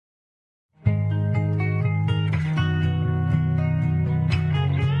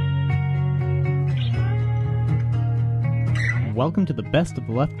Welcome to the Best of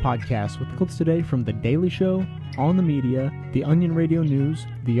the Left podcast with clips today from The Daily Show, On the Media, The Onion Radio News,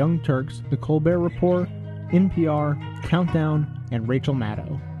 The Young Turks, The Colbert Report, NPR, Countdown, and Rachel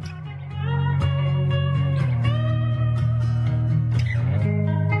Maddow.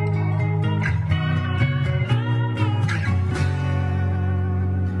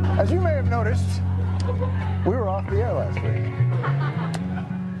 As you may have noticed, we were off the air last week.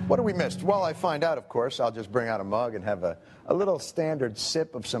 What have we missed? Well, I find out, of course. I'll just bring out a mug and have a little standard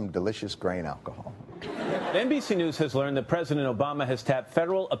sip of some delicious grain alcohol. NBC News has learned that President Obama has tapped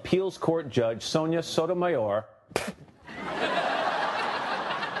federal appeals court judge Sonia Sotomayor.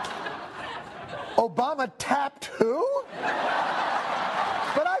 Obama tapped who?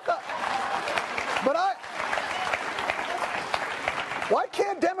 Why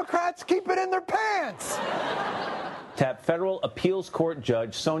can't Democrats keep it in their pants? Tapped federal appeals court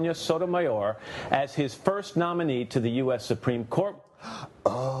judge Sonia Sotomayor as his first nominee to the U.S. Supreme Court.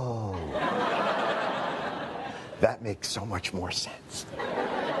 Oh. That makes so much more sense. Don't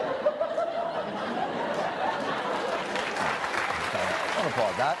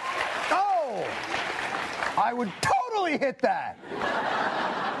applaud that. Oh! I would totally hit that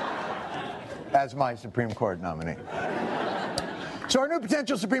as my Supreme Court nominee. So our new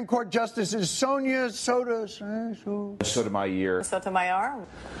potential Supreme Court Justice is Sonia Sotomayor. Sotomayor. Sotomayor.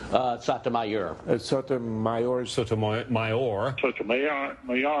 Sotomayor. Sotomayor. Sotomayor.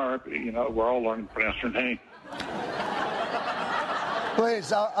 Sotomayor. You know, we're all learning to pronounce her name.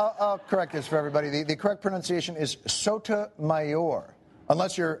 Please, I'll correct this for everybody. The correct pronunciation is Sotomayor,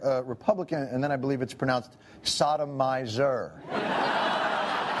 unless you're a Republican, and then I believe it's pronounced Sodomizer.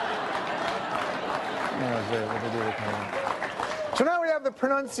 So now we have the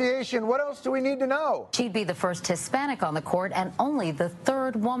pronunciation. What else do we need to know? She'd be the first Hispanic on the court and only the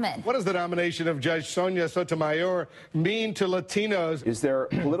third woman. What does the nomination of Judge Sonia Sotomayor mean to Latinos? Is there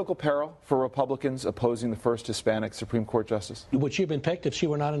political peril for Republicans opposing the first Hispanic Supreme Court justice? Would she have been picked if she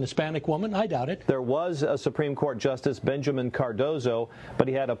were not an Hispanic woman? I doubt it. There was a Supreme Court Justice, Benjamin Cardozo, but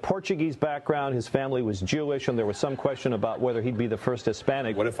he had a Portuguese background. His family was Jewish, and there was some question about whether he'd be the first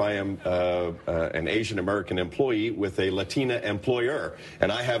Hispanic. What if I am an Asian American employee with a Latina employer,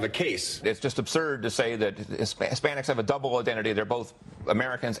 and I have a case? It's just absurd to say that Hispanics have a double identity. They're both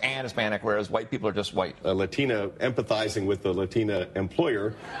Americans and Hispanic, whereas white people are just white. A Latina empathizing with the Latina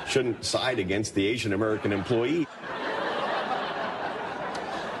employer shouldn't side against the Asian American employee.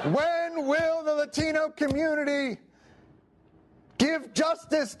 When will the Latino community give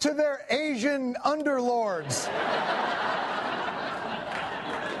justice to their Asian underlords?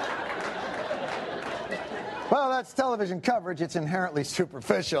 Well, that's television coverage. It's inherently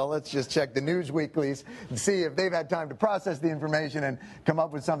superficial. Let's just check the news weeklies and see if they've had time to process the information and come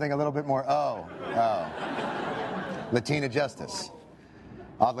up with something a little bit more, Latina justice.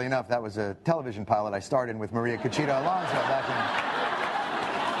 Oddly enough, that was a television pilot I starred in with Maria Conchita Alonso back in...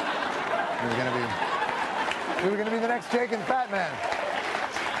 We were going to be the next Jake and Fat Man.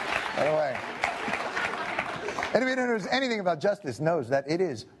 By the way, anybody who knows anything about justice knows that it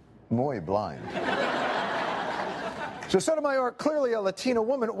is muy blind. So Sotomayor, clearly a Latina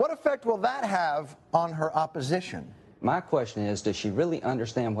woman. What effect will that have on her opposition? My question is, does she really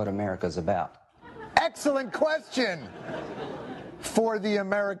understand what America's about? Excellent question for the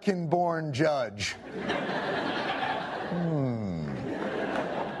American-born judge.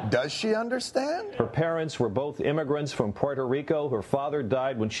 Does she understand? Her parents were both immigrants from Puerto Rico. Her father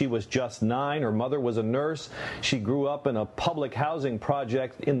died when she was just 9. Her mother was a nurse. She grew up in a public housing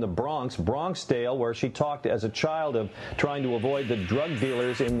project in the Bronx, Bronxdale, where she talked as a child of trying to avoid the drug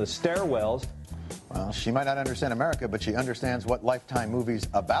dealers in the stairwells. Well, she might not understand America, but she understands what Lifetime movies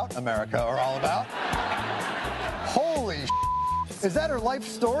about America are all about. Holy shit. Is that her life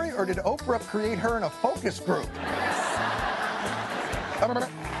story, or did Oprah create her in a focus group?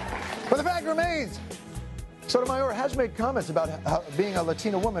 But the fact remains, Sotomayor has made comments about how being a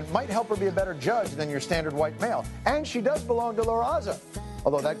Latina woman might help her be a better judge than your standard white male. And she does belong to La Raza,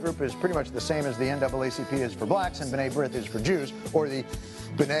 although that group is pretty much the same as the NAACP is for blacks and B'nai B'rith is for Jews, or the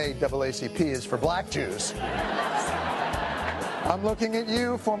B'nai AACP is for black Jews. I'm looking at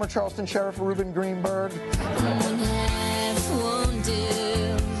you, former Charleston Sheriff Reuben Greenberg.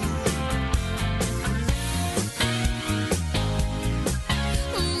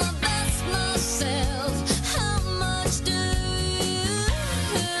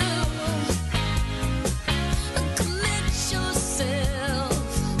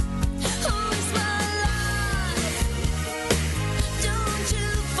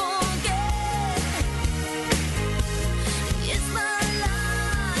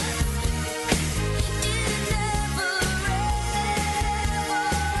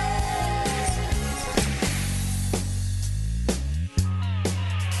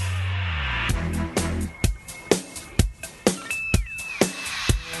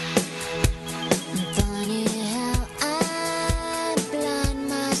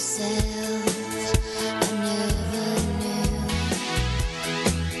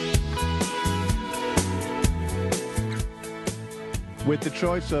 With the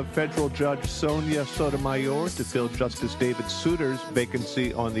choice of federal judge Sonia Sotomayor to fill Justice David Souter's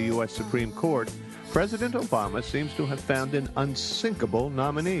vacancy on the U.S. Supreme Court, President Obama seems to have found an unsinkable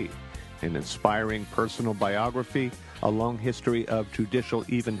nominee. An inspiring personal biography, a long history of judicial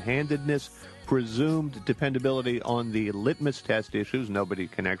even-handedness, presumed dependability on the litmus test issues nobody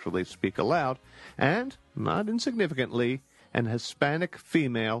can actually speak aloud, and, not insignificantly, an Hispanic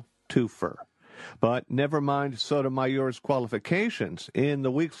female twofer. But never mind Sotomayor's qualifications. In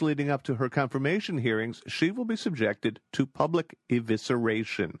the weeks leading up to her confirmation hearings, she will be subjected to public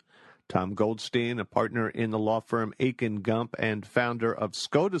evisceration. Tom Goldstein, a partner in the law firm Aiken Gump and founder of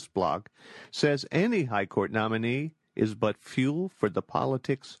SCOTUS blog, says any high court nominee is but fuel for the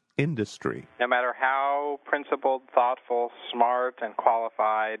politics industry. No matter how principled, thoughtful, smart, and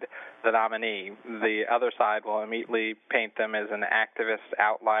qualified the nominee, the other side will immediately paint them as an activist,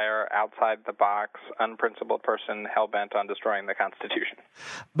 outlier, outside the box, unprincipled person hell-bent on destroying the Constitution.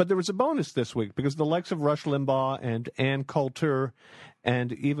 But there was a bonus this week because the likes of Rush Limbaugh and Ann Coulter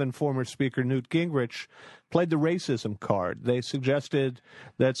and even former Speaker Newt Gingrich played the racism card. They suggested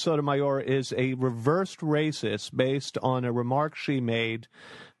that Sotomayor is a reversed racist based on a remark she made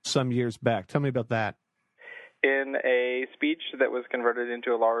some years back. Tell me about that. In a speech that was converted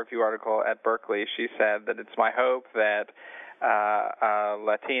into a law review article at Berkeley, she said that it's my hope that a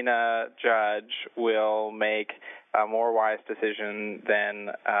Latina judge will make a more wise decision than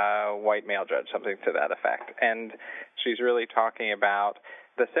a white male judge, something to that effect. And she's really talking about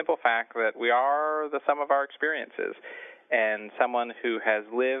the simple fact that we are the sum of our experiences. And someone who has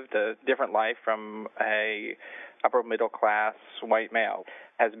lived a different life from a upper middle class white male,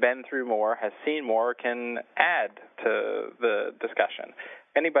 has been through more, has seen more, can add to the discussion.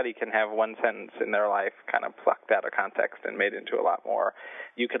 Anybody can have one sentence in their life kind of plucked out of context and made into a lot more.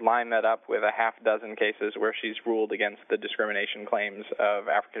 You could line that up with a half dozen cases where she's ruled against the discrimination claims of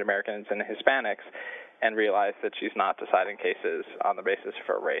African Americans and Hispanics and realize that she's not deciding cases on the basis of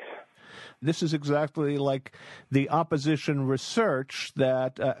her race. This is exactly like the opposition research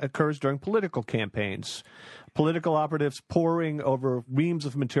that occurs during political campaigns. Political operatives poring over reams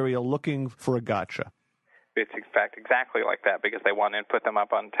of material looking for a gotcha. It's in fact exactly like that because they want to put them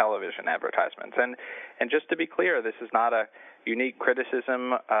up on television advertisements. And just to be clear, this is not a unique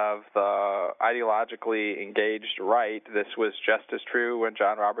criticism of the ideologically engaged right. This was just as true when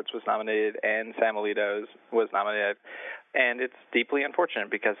John Roberts was nominated and Sam Alito was nominated. And it's deeply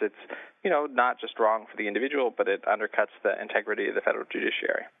unfortunate because it's, not just wrong for the individual, but it undercuts the integrity of the federal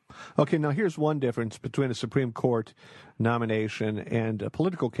judiciary. Okay, now here's one difference between a Supreme Court nomination and a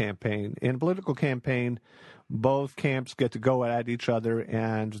political campaign. In a political campaign, both camps get to go at each other,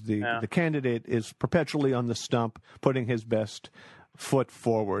 and the candidate is perpetually on the stump, putting his best foot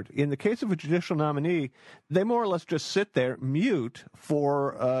forward. In the case of a judicial nominee, they more or less just sit there mute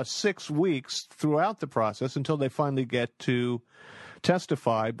for 6 weeks throughout the process until they finally get to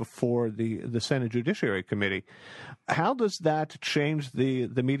testify before the Senate Judiciary Committee. How does that change the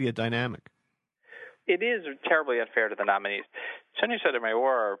media dynamic? It is terribly unfair to the nominees. Sonia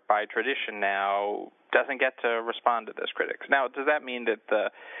Sotomayor, by tradition now, doesn't get to respond to those critics. Now, does that mean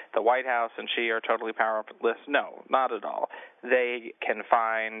that the White House and she are totally powerless? No, not at all. They can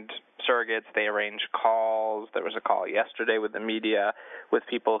find surrogates. They arrange calls. There was a call yesterday with the media with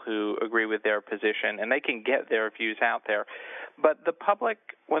people who agree with their position, and they can get their views out there. But the public,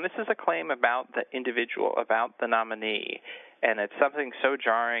 when this is a claim about the individual, about the nominee, and it's something so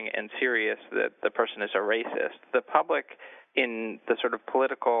jarring and serious that the person is a racist, the public in the sort of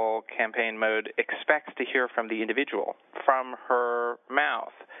political campaign mode expects to hear from the individual, from her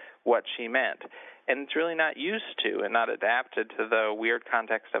mouth, what she meant. And it's really not used to and not adapted to the weird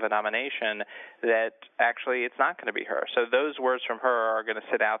context of a nomination that actually it's not going to be her. So those words from her are going to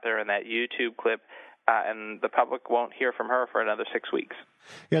sit out there in that YouTube clip, and the public won't hear from her for another 6 weeks.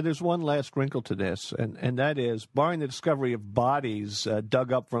 Yeah, there's one last wrinkle to this, and that is, barring the discovery of bodies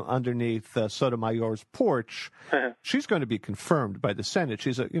dug up from underneath Sotomayor's porch, she's going to be confirmed by the Senate.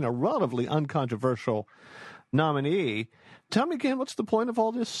 She's a relatively uncontroversial nominee. Tell me again, what's the point of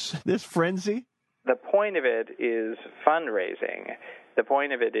all this frenzy? The point of it is fundraising. The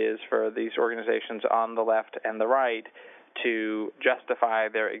point of it is for these organizations on the left and the right to justify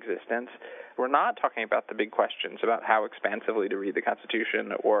their existence. We're not talking about the big questions about how expansively to read the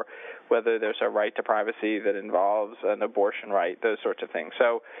Constitution or whether there's a right to privacy that involves an abortion right, those sorts of things.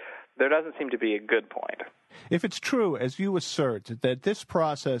 So there doesn't seem to be a good point. If it's true, as you assert, that this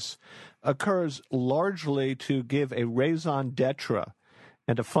process occurs largely to give a raison d'etre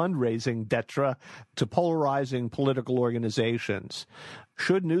and a fundraising detra to polarizing political organizations.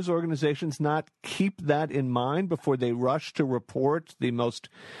 Should news organizations not keep that in mind before they rush to report the most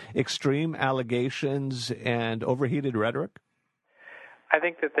extreme allegations and overheated rhetoric? I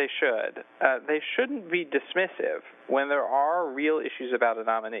think that they should. They shouldn't be dismissive when there are real issues about a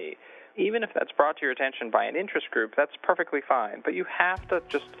nominee. Even if that's brought to your attention by an interest group, that's perfectly fine. But you have to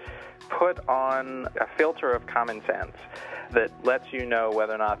just put on a filter of common sense that lets you know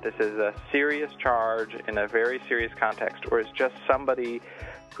whether or not this is a serious charge in a very serious context, or is just somebody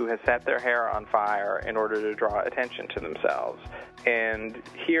who has set their hair on fire in order to draw attention to themselves. And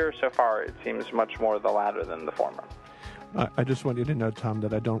here, so far, it seems much more the latter than the former. I just want you to know, Tom,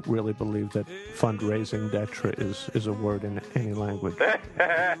 that I don't really believe that fundraising detra is a word in any language.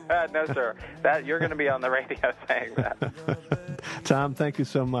 No, sir. You're going to be on the radio saying that. Tom, thank you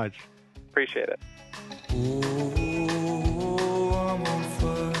so much. Appreciate it. Oh, I'm on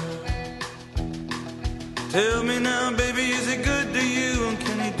fire. Tell me now, baby, is it good to you? And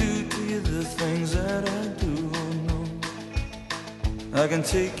can he do to you the things that I do? Oh, no. I can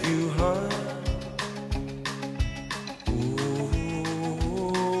take you high.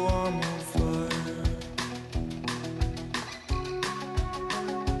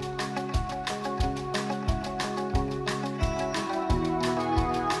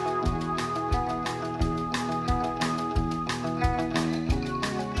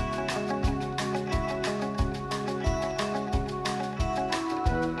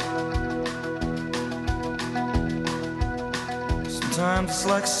 Sometimes it's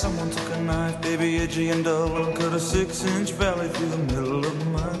like someone took a knife, baby, edgy and dull, and cut a 6-inch valley through the middle of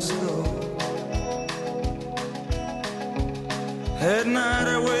my skull. At night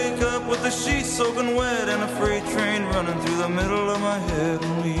I wake up with the sheets soaking wet and a freight train running through the middle of my head.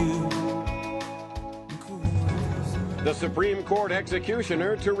 Only you. The Supreme Court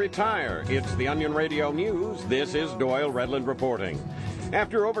executioner to retire. It's the Onion Radio News. This is Doyle Redland reporting.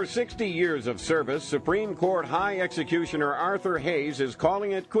 After over 60 years of service, Supreme Court High Executioner Arthur Hayes is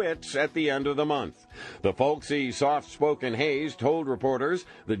calling it quits at the end of the month. The folksy, soft-spoken Hayes told reporters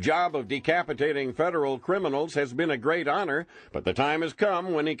the job of decapitating federal criminals has been a great honor, but the time has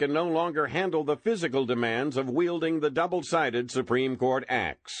come when he can no longer handle the physical demands of wielding the double-sided Supreme Court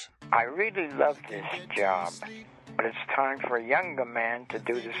axe. I really love this job, but it's time for a younger man to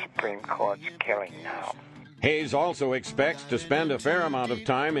do the Supreme Court's killing now. Hayes also expects to spend a fair amount of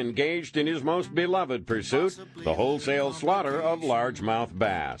time engaged in his most beloved pursuit, the wholesale slaughter of largemouth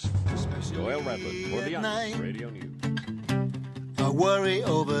bass. Doyle Redland for the Onion Radio News. I worry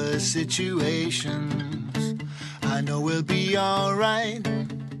over situations. I know we'll be all right.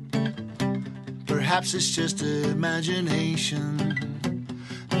 Perhaps it's just imagination.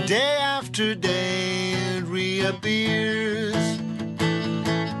 Day after day it reappears.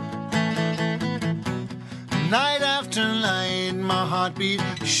 Night after night, my heartbeat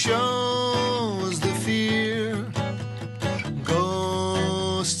shows the fear.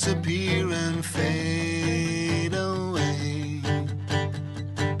 Ghosts appear and fade away.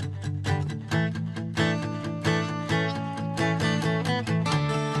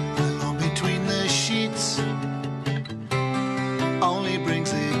 Alone between the sheets only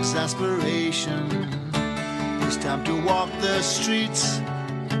brings exasperation. It's time to walk the streets.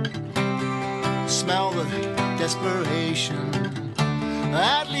 Smell the desperation.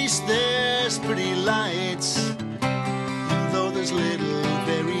 At least there's pretty lights, though there's little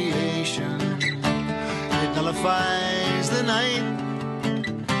variation. It nullifies the night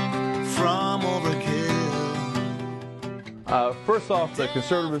from overkill. First off, the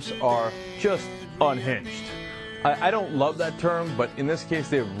conservatives are just unhinged. I don't love that term, but in this case,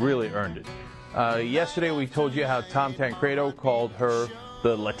 they've really earned it. Yesterday, we told you how Tom Tancredo called her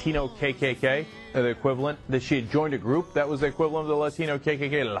the Latino KKK, the equivalent, that she had joined a group that was the equivalent of the Latino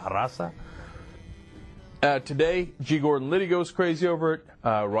KKK, La Raza. Today, G. Gordon Liddy goes crazy over it.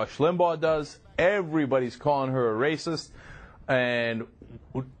 Rush Limbaugh does. Everybody's calling her a racist. And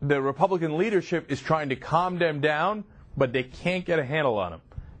the Republican leadership is trying to calm them down, but they can't get a handle on them.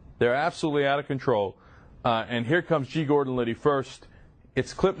 They're absolutely out of control. And here comes G. Gordon Liddy first.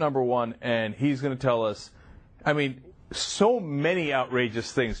 It's clip number 1, and he's going to tell us, I mean, so many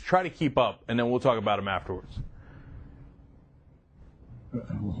outrageous things. Try to keep up, and then we'll talk about them afterwards.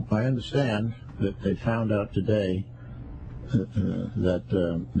 I understand that they found out today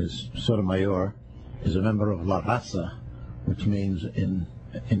that Ms. Sotomayor is a member of La Raza, which means in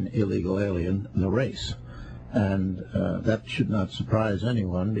illegal alien, the race. And that should not surprise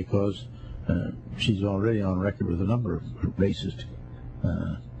anyone because she's already on record with a number of racist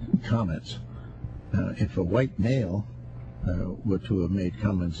comments. If a white male were to have made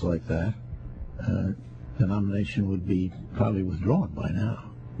comments like that, the nomination would be probably withdrawn by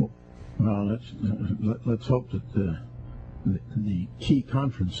now. Well, let's hope that the key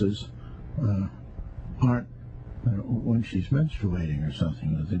conferences aren't when she's menstruating or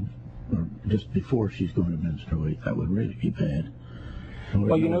something, or just before she's going to menstruate. That would really be bad.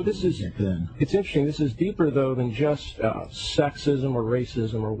 Well, you know, it's interesting. This is deeper, though, than just sexism or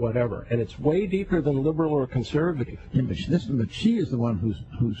racism or whatever, and it's way deeper than liberal or conservative. Yeah, but she is the one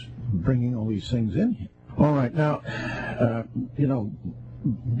who's bringing all these things in here. All right, now, you know,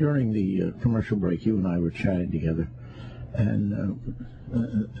 during the commercial break, you and I were chatting together, and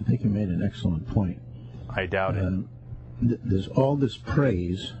I think you made an excellent point. I doubt it. There's all this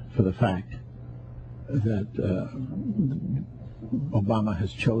praise for the fact that Obama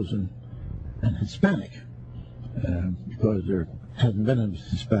has chosen an Hispanic, because there hasn't been a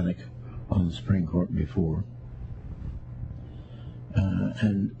Hispanic on the Supreme Court before,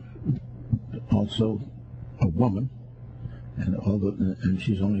 and also a woman, and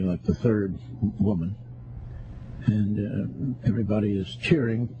she's only like the third woman, and everybody is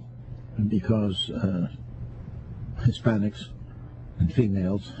cheering because Hispanics and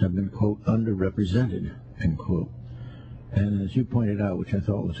females have been, quote, underrepresented, end quote. And as you pointed out, which I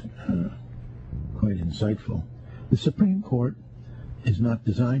thought was quite insightful, the Supreme Court is not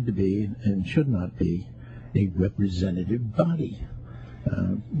designed to be and should not be a representative body.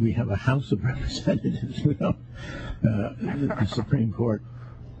 We have a House of Representatives. We don't, the Supreme Court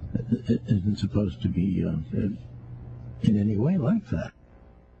isn't supposed to be in any way like that.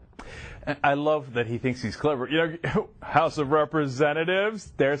 I love that he thinks he's clever. You know, House of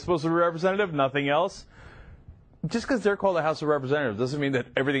Representatives, they're supposed to be representative, nothing else. Just because they're called a House of Representatives doesn't mean that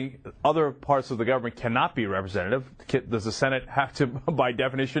other parts of the government cannot be representative. Does the Senate have to, by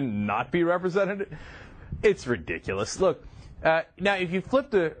definition, not be represented? It's ridiculous. Look, now if you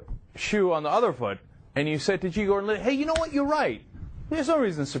flip the shoe on the other foot and you said to G. Gordon Liddy, hey, you know what, you're right. There's no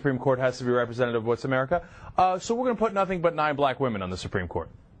reason the Supreme Court has to be representative of what's America. So we're going to put nothing but 9 black women on the Supreme Court.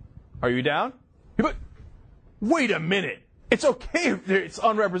 Are you down? But wait a minute. It's okay if it's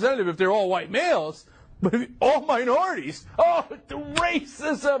unrepresentative if they're all white males. But all minorities, oh, the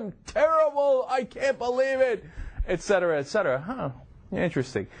racism, terrible, I can't believe it, etc., etc. Huh,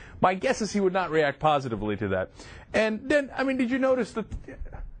 interesting. My guess is he would not react positively to that. And then, I mean, did you notice that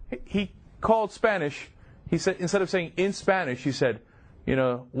he called Spanish, he said, instead of saying in Spanish, he said, you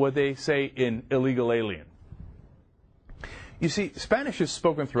know, what they say in illegal alien. You see, Spanish is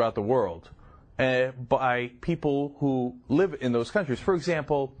spoken throughout the world by people who live in those countries. For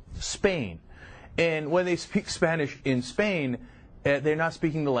example, Spain. And when they speak Spanish in Spain, they're not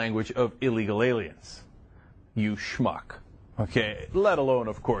speaking the language of illegal aliens. You schmuck. Okay? Let alone,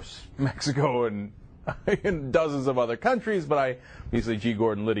 of course, Mexico and dozens of other countries, but obviously G.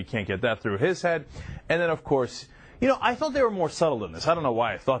 Gordon Liddy can't get that through his head. And then, of course, you know, I thought they were more subtle than this. I don't know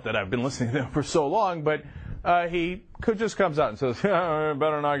why I thought that. I've been listening to them for so long, but he just comes out and says, I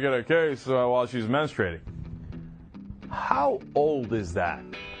better not get a case while she's menstruating. How old is that?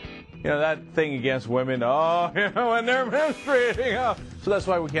 You know, that thing against women, when they're menstruating. Oh. So that's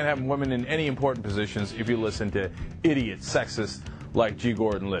why we can't have women in any important positions if you listen to idiot sexists like G.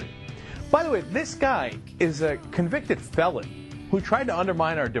 Gordon Liddy. By the way, this guy is a convicted felon who tried to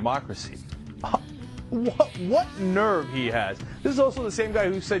undermine our democracy. What nerve he has. This is also the same guy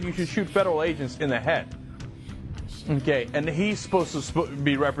who said you should shoot federal agents in the head. Okay, and he's supposed to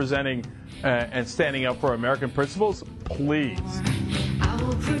be representing and standing up for American principles? Please. I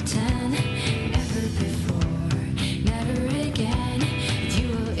will pretend never before, never again, you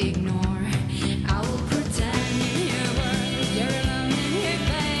will ignore. I will pretend your world, you're alone in your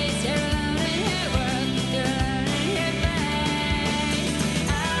face, you're alone in your world, you're alone in your face.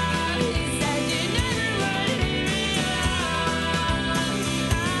 Oh, you said you never would leave me alone. Oh,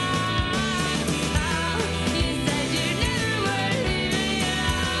 you said you never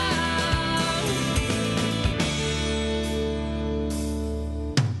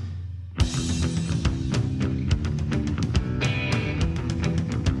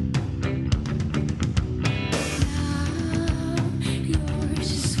would leave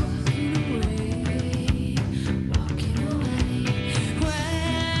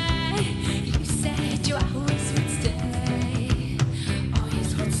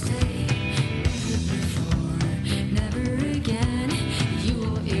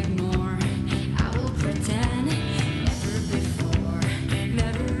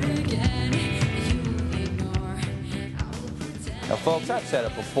Folks, I've said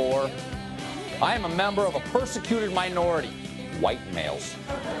it before. I am a member of a persecuted minority, white males.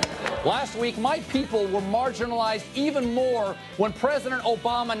 Last week, my people were marginalized even more when President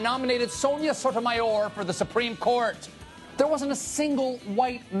Obama nominated Sonia Sotomayor for the Supreme Court. There wasn't a single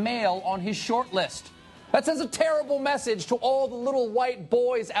white male on his short list. That sends a terrible message to all the little white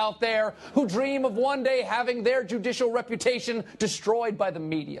boys out there who dream of one day having their judicial reputation destroyed by the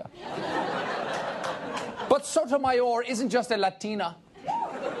media. But Sotomayor isn't just a Latina.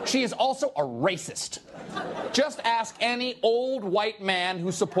 She is also a racist. Just ask any old white man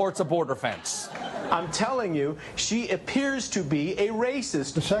who supports a border fence. I'm telling you, she appears to be a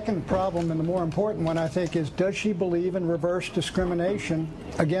racist. The second problem, and the more important one, I think, is does she believe in reverse discrimination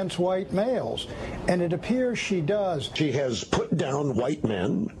against white males? And it appears she does. She has put down white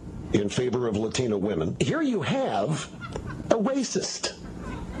men in favor of Latina women. Here you have a racist.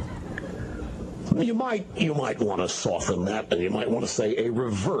 You might want to soften that, and you might want to say a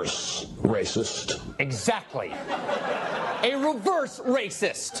reverse racist. Exactly. A reverse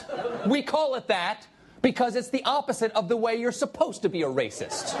racist. We call it that because it's the opposite of the way you're supposed to be a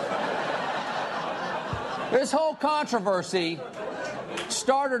racist. This whole controversy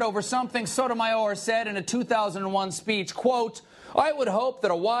started over something Sotomayor said in a 2001 speech, quote, "I would hope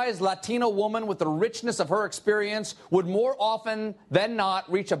that a wise Latina woman with the richness of her experience would more often than not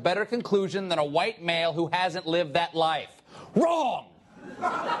reach a better conclusion than a white male who hasn't lived that life." Wrong!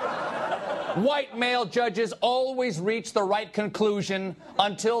 White male judges always reach the right conclusion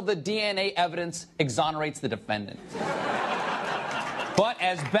until the DNA evidence exonerates the defendant. But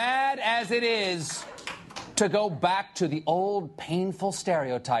as bad as it is to go back to the old painful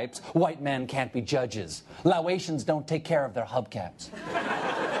stereotypes, white men can't be judges. Laotians don't take care of their hubcaps.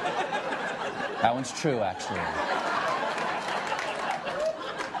 That one's true, actually.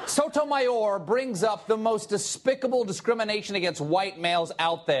 Sotomayor brings up the most despicable discrimination against white males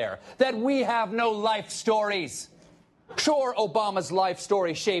out there, that we have no life stories. Sure, Obama's life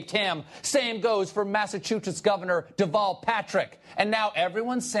story shaped him. Same goes for Massachusetts Governor Deval Patrick. And now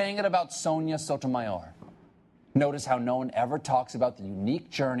everyone's saying it about Sonia Sotomayor. Notice how no one ever talks about the unique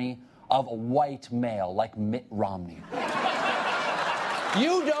journey of a white male like Mitt Romney.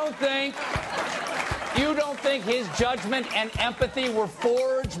 You don't think his judgment and empathy were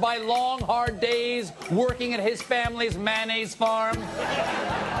forged by long, hard days working at his family's mayonnaise farm?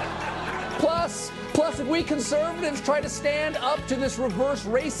 Plus, if we conservatives try to stand up to this reverse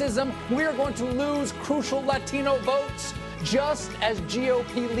racism, we're going to lose crucial Latino votes, just as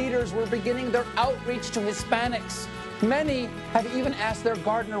GOP leaders were beginning their outreach to Hispanics. Many have even asked their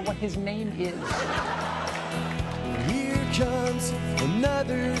gardener what his name is. Here comes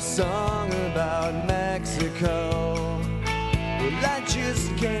another song about Mexico. Well, I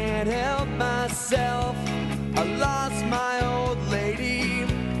just can't help myself. I lost my old lady.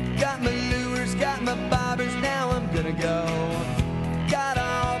 Got my lures, got my bobbers, now I'm gonna go. Got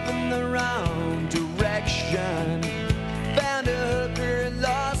off in the wrong direction. Found a hooker and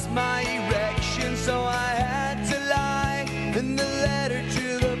lost my erection, so I had to lie in the letter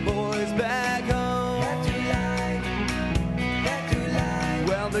to the boys back home. Had to lie.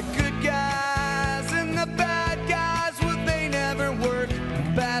 Well, the good guys and the bad guys, well, they never work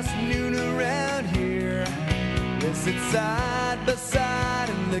past noon around here. They sit side by side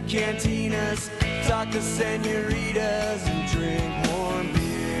in the cantinas, talk to senoritas and drink warm beer.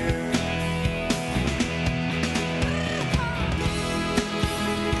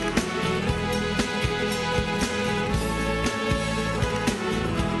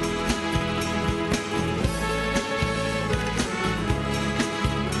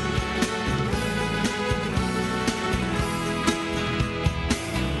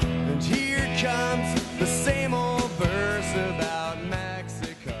 The same old verse about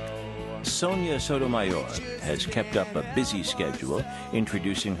Mexico. Sonia Sotomayor has kept up a busy schedule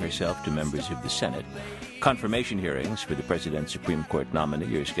introducing herself to members of the Senate. Confirmation hearings for the President's Supreme Court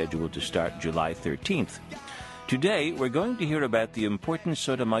nominee are scheduled to start July 13th. Today, we're going to hear about the importance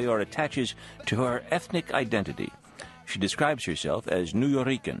Sotomayor attaches to her ethnic identity. She describes herself as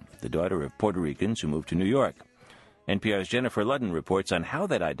Nuyorican, the daughter of Puerto Ricans who moved to New York. NPR's Jennifer Ludden reports on how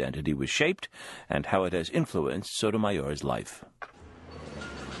that identity was shaped and how it has influenced Sotomayor's life.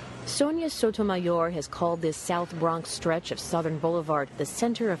 Sonia Sotomayor has called this South Bronx stretch of Southern Boulevard the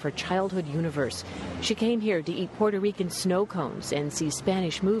center of her childhood universe. She came here to eat Puerto Rican snow cones and see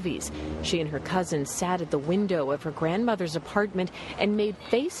Spanish movies. She and her cousins sat at the window of her grandmother's apartment and made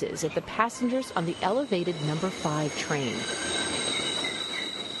faces at the passengers on the elevated number 5 train.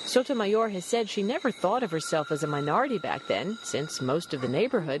 Sotomayor has said she never thought of herself as a minority back then, since most of the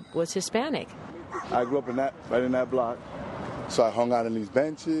neighborhood was Hispanic. I grew up right in that block, so I hung out on these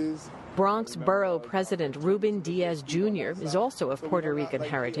benches, Bronx Borough President Ruben Diaz Jr. is also of Puerto Rican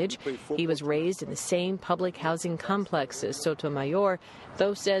heritage. He was raised in the same public housing complex as Sotomayor,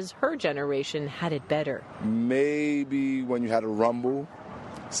 though says her generation had it better. Maybe when you had a rumble,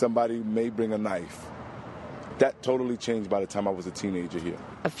 somebody may bring a knife. That totally changed by the time I was a teenager here.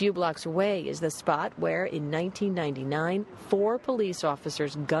 A few blocks away is the spot where, in 1999, 4 police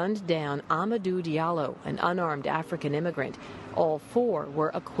officers gunned down Amadou Diallo, an unarmed African immigrant. All 4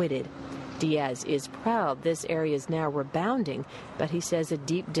 were acquitted. Diaz is proud this area is now rebounding, but he says a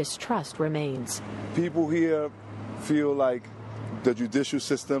deep distrust remains. People here feel like the judicial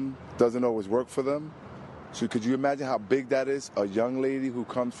system doesn't always work for them. So could you imagine how big that is? A young lady who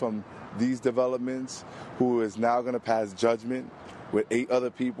comes from these developments, who is now going to pass judgment with 8 other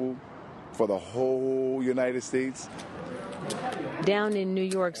people for the whole United States. Down in New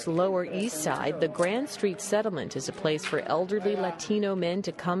York's Lower East Side, the Grand Street Settlement is a place for elderly Latino men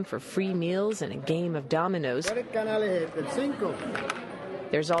to come for free meals and a game of dominoes.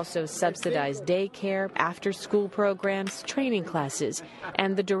 There's also subsidized daycare, after-school programs, training classes.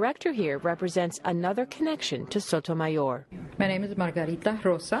 And the director here represents another connection to Sotomayor. My name is Margarita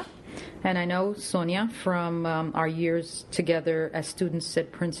Rosa, and I know Sonia from our years together as students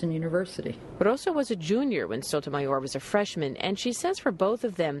at Princeton University. Rosa was a junior when Sotomayor was a freshman, and she says for both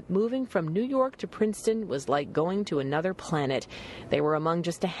of them, moving from New York to Princeton was like going to another planet. They were among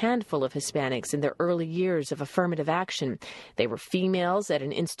just a handful of Hispanics in their early years of affirmative action. They were females at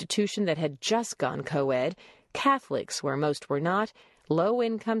an institution that had just gone co-ed, Catholics where most were not,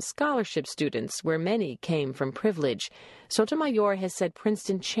 low-income scholarship students where many came from privilege. Sotomayor has said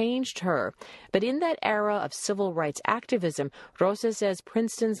Princeton changed her. But in that era of civil rights activism, Rosa says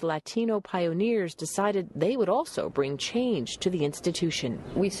Princeton's Latino pioneers decided they would also bring change to the institution.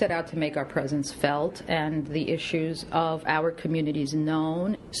 We set out to make our presence felt and the issues of our communities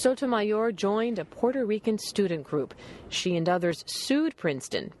known. Sotomayor joined a Puerto Rican student group. She and others sued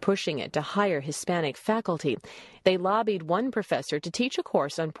Princeton, pushing it to hire Hispanic faculty. They lobbied one professor to teach a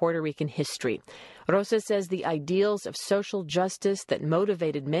course on Puerto Rican history. Rosa says the ideals of social justice that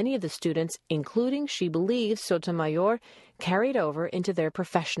motivated many of the students, including, she believes, Sotomayor, carried over into their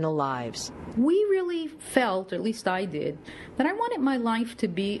professional lives. We really felt, or at least I did, that I wanted my life to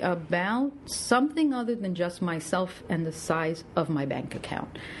be about something other than just myself and the size of my bank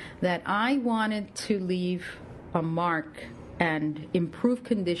account. That I wanted to leave a mark and improve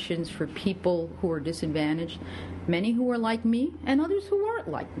conditions for people who are disadvantaged, many who are like me and others who aren't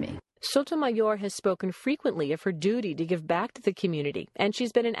like me. Sotomayor has spoken frequently of her duty to give back to the community, and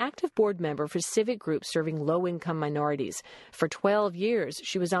she's been an active board member for civic groups serving low-income minorities. For 12 years,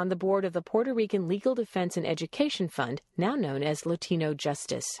 she was on the board of the Puerto Rican Legal Defense and Education Fund, now known as Latino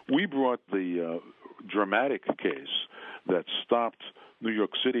Justice. We brought the dramatic case that stopped New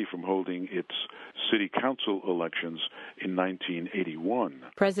York City from holding its city council elections in 1981.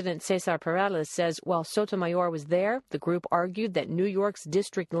 President Cesar Perales says while Sotomayor was there, the group argued that New York's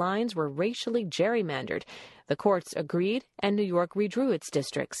district lines were racially gerrymandered. The courts agreed, and New York redrew its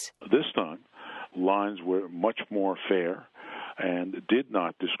districts. This time, lines were much more fair and did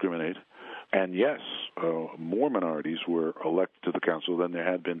not discriminate. And yes, more minorities were elected to the council than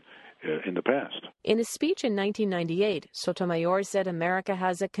there had been in the past. In a speech in 1998, Sotomayor said America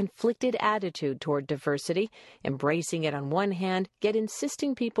has a conflicted attitude toward diversity, embracing it on one hand, yet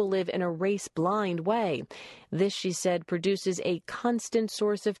insisting people live in a race-blind way. This, she said, produces a constant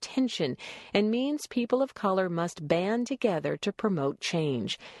source of tension and means people of color must band together to promote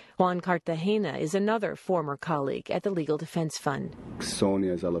change. Juan Cartagena is another former colleague at the Legal Defense Fund.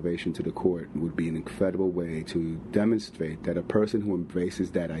 Sonia's elevation to the court would be an incredible way to demonstrate that a person who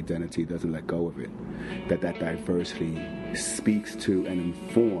embraces that identity doesn't let go of it, that diversity speaks to and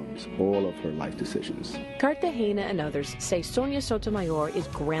informs all of her life decisions. Cartagena and others say Sonia Sotomayor is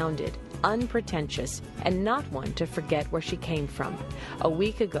grounded, unpretentious, and not one to forget where she came from. A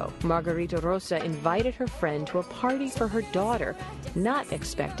week ago, Margarita Rosa invited her friend to a party for her daughter, not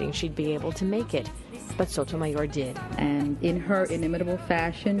expecting she'd be able to make it. But Sotomayor did. And in her inimitable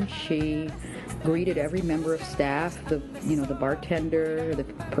fashion, she greeted every member of staff, the bartender, the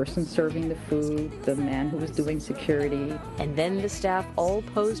person serving the food, the man who was doing security. And then the staff all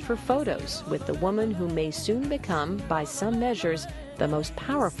posed for photos with the woman who may soon become, by some measures, the most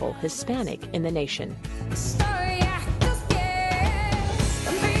powerful Hispanic in the nation.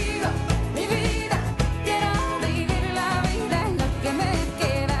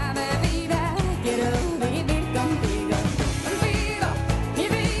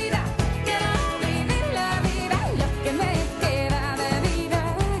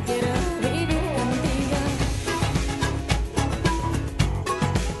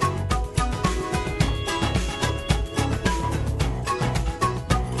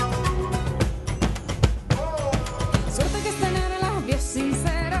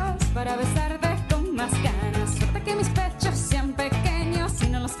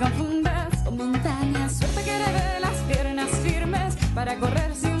 confundas con montañas. Suerte que le dé las piernas firmes para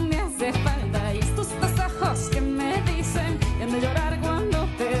correr si un día hace falta. Y estos dos ojos que me dicen que han de llorar cuando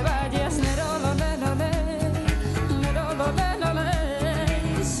te vayas.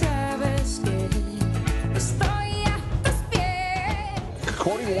 Sabes que estoy a tus pies.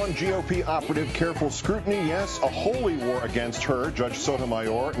 According to one GOP operative, careful scrutiny, yes, a holy war against her, Judge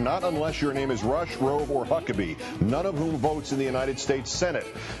Sotomayor, not unless your name is Rush, Rove, or Huckabee, none of whom votes in the United States Senate.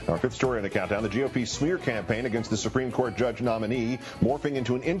 Our fifth story in the countdown, the GOP smear campaign against the Supreme Court judge nominee morphing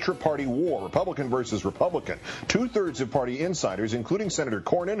into an intra-party war, Republican versus Republican. Two-thirds of party insiders, including Senator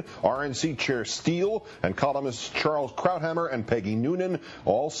Cornyn, RNC Chair Steele, and columnists Charles Krauthammer and Peggy Noonan,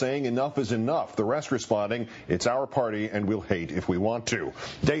 all saying enough is enough. The rest responding, it's our party and we'll hate if we want to.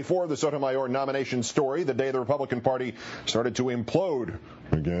 Day 4 of the Sotomayor nomination story, the day the Republican Party started to implode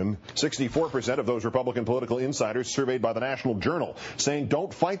again. 64% of those Republican political insiders surveyed by the National Journal saying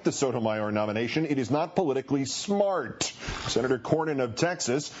don't fight the Sotomayor nomination. It is not politically smart. Senator Cornyn of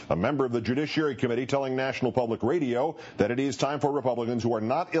Texas, a member of the Judiciary Committee, telling National Public Radio that it is time for Republicans who are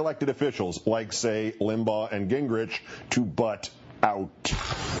not elected officials, like, say, Limbaugh and Gingrich, to butt out.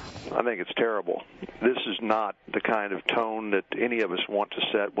 I think it's terrible. This is not the kind of tone that any of us want to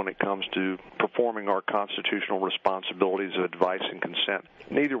set when it comes to performing our constitutional responsibilities of advice and consent.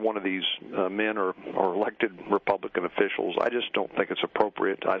 Neither one of these men are elected Republican officials. I just don't think it's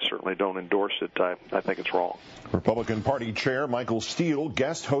appropriate. I certainly don't endorse it. I think it's wrong. Republican Party Chair Michael Steele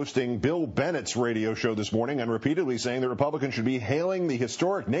guest hosting Bill Bennett's radio show this morning and repeatedly saying that Republicans should be hailing the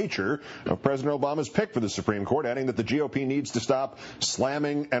historic nature of President Obama's pick for the Supreme Court, adding that the GOP needs to stop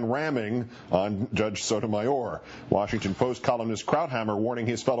slamming and ramming on Judge Sotomayor. Washington Post columnist Krauthammer warning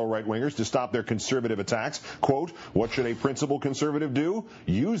his fellow right-wingers to stop their conservative attacks. Quote, what should a principled conservative do?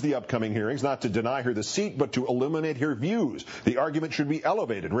 Use the upcoming hearings not to deny her the seat, but to illuminate her views. The argument should be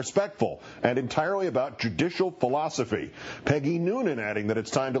elevated, respectful, and entirely about judicial philosophy. Peggy Noonan adding that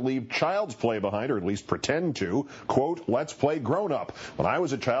it's time to leave child's play behind, or at least pretend to. Quote, let's play grown-up. When I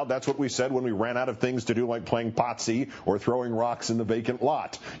was a child, that's what we said when we ran out of things to do, like playing Potsy or throwing rocks in the vacant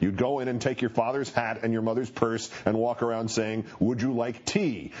lot. You'd go in and take your father's hat and your mother's purse and walk around saying, would you like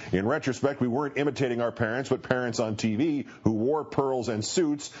tea? In retrospect, we weren't imitating our parents, but parents on TV who wore pearls and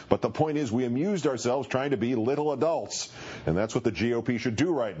suits. But the point is, we amused ourselves trying to be little adults. And that's what the GOP should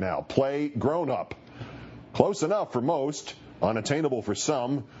do right now. Play grown-up. Close enough for most, unattainable for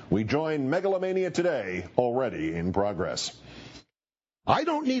some. We join Megalomania Today, already in progress. I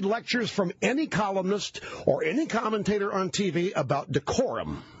don't need lectures from any columnist or any commentator on TV about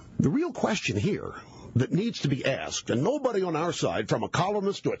decorum. The real question here that needs to be asked, and nobody on our side, from a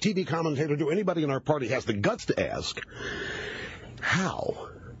columnist to a TV commentator to anybody in our party, has the guts to ask, how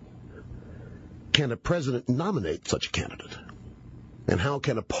can a president nominate such a candidate? And how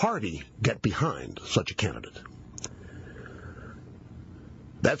can a party get behind such a candidate?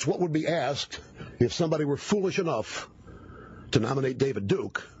 That's what would be asked if somebody were foolish enough to nominate David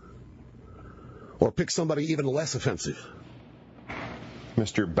Duke, or pick somebody even less offensive.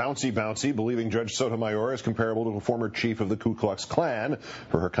 Mr. Bouncy Bouncy believing Judge Sotomayor is comparable to a former chief of the Ku Klux Klan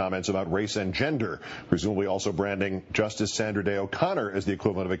for her comments about race and gender, presumably also branding Justice Sandra Day O'Connor as the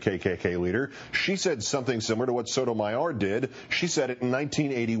equivalent of a KKK leader. She said something similar to what Sotomayor did. She said it in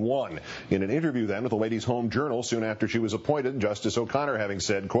 1981 in an interview then with the Ladies' Home Journal soon after she was appointed, Justice O'Connor having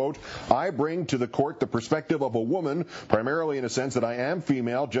said, quote, I bring to the court the perspective of a woman, primarily in a sense that I am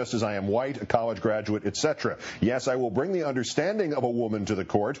female, just as I am white, a college graduate, etc. Yes, I will bring the understanding of a woman to the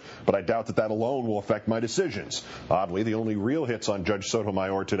court, but I doubt that that alone will affect my decisions. Oddly, the only real hits on Judge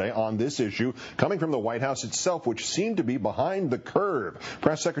Sotomayor today on this issue coming from the White House itself, which seemed to be behind the curve.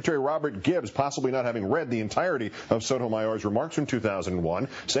 Press Secretary Robert Gibbs, possibly not having read the entirety of Sotomayor's remarks from 2001,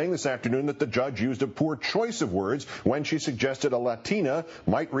 saying this afternoon that the judge used a poor choice of words when she suggested a Latina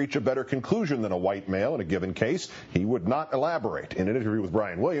might reach a better conclusion than a white male in a given case. He would not elaborate. In an interview with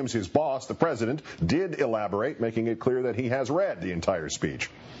Brian Williams, his boss, the president, did elaborate, making it clear that he has read the entire speech.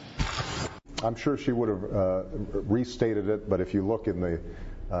 I'm sure she would have restated it, but if you look in the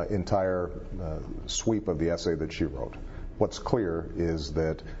entire sweep of the essay that she wrote, what's clear is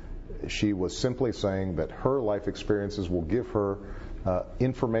that she was simply saying that her life experiences will give her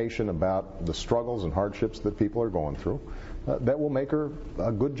information about the struggles and hardships that people are going through that will make her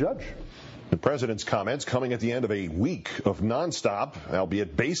a good judge. The president's comments coming at the end of a week of nonstop,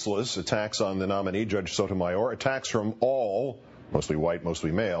 albeit baseless, attacks on the nominee, Judge Sotomayor, attacks from all, mostly white,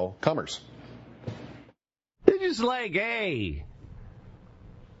 mostly male, comers. They're just like, hey,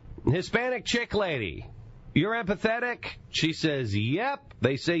 Hispanic chick lady, you're empathetic? She says, yep.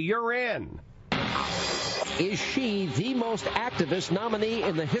 They say, you're in. Is she the most activist nominee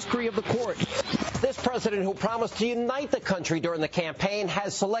in the history of the court? This president, who promised to unite the country during the campaign,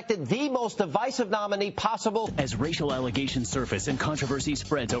 has selected the most divisive nominee possible. As racial allegations surface and controversy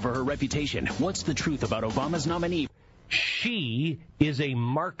spreads over her reputation, what's the truth about Obama's nominee? She is a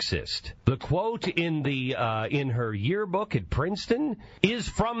Marxist. The quote in her yearbook at Princeton is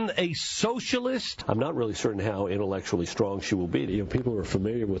from a socialist. I'm not really certain how intellectually strong she will be. You know, people who are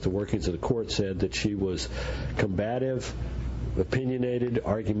familiar with the workings of the court said that she was combative, opinionated,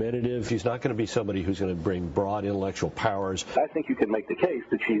 argumentative. She's not going to be somebody who's going to bring broad intellectual powers. I think you can make the case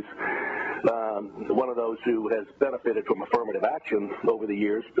that she's one of those who has benefited from affirmative action over the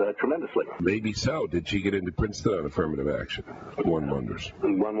years tremendously. Maybe so. Did she get into Princeton on affirmative action? One wonders.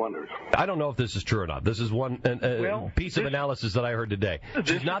 One wonders. I don't know if this is true or not. This is one piece of analysis that I heard today.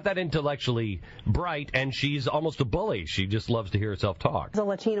 She's not that intellectually bright, and she's almost a bully. She just loves to hear herself talk. As a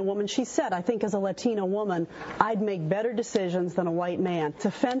Latina woman, she said, I think as a Latina woman, I'd make better decisions than a white man. It's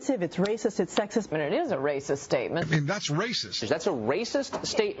offensive, it's racist, it's sexist. And it is a racist statement. I mean, that's racist. That's a racist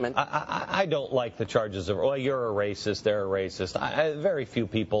statement. I don't like the charges of, well, you're a racist, they're a racist. Very few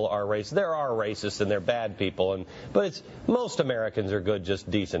people are racist. There are racists and they're bad people, but most Americans are good, just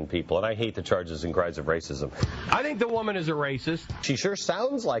decent people, and I hate the charges and cries of racism. I think the woman is a racist. She sure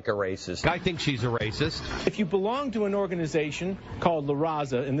sounds like a racist. I think she's a racist. If you belong to an organization called La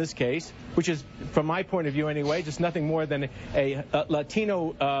Raza, in this case, which is, from my point of view anyway, just nothing more than a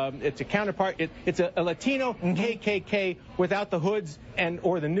Latino, it's a counterpart, it's a Latino KKK without the hoods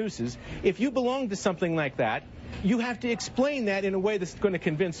or the nooses. If you belong to something like that, you have to explain that in a way that's going to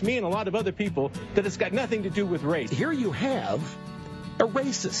convince me and a lot of other people that it's got nothing to do with race. Here you have a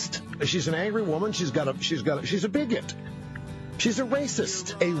racist. She's an angry woman. She's a bigot. She's a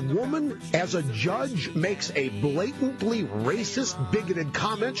racist. A woman, as a judge, makes a blatantly racist, bigoted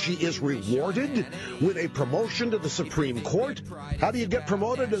comment. She is rewarded with a promotion to the Supreme Court. How do you get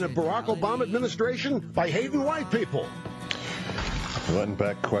promoted in a Barack Obama administration? By hating white people. Letting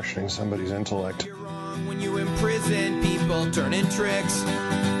back questioning somebody's intellect. You're wrong when you imprison people turning tricks.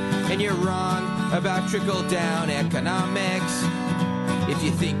 And you're wrong about trickle-down economics. If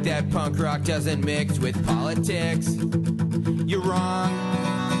you think that punk rock doesn't mix with politics, you're wrong.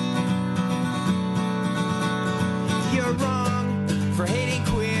 You're wrong for hating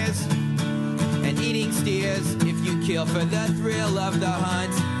queers and eating steers if you kill for the thrill of the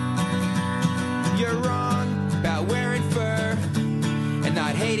hunt. You're wrong about wearing fur and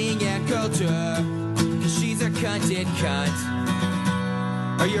not hating Aunt Culture, 'cause she's a cunted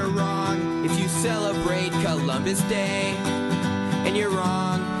cunt. Or you're wrong if you celebrate Columbus Day. And you're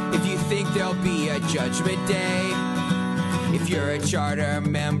wrong if you think there'll be a judgment day. If you're a charter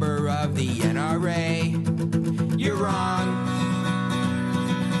member of the NRA, you're wrong.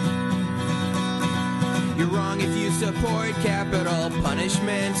 You're wrong if you support capital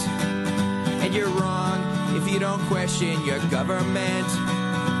punishment. And you're wrong if you don't question your government.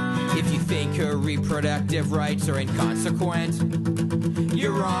 If you think her reproductive rights are inconsequent,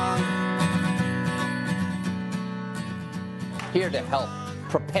 you're wrong. Here to help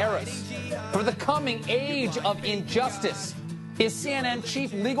prepare us for the coming age of injustice is CNN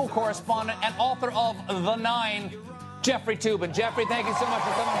chief legal correspondent and author of The Nine, Jeffrey Toobin. Jeffrey, thank you so much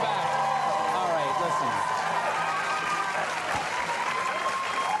for coming back. All right, listen.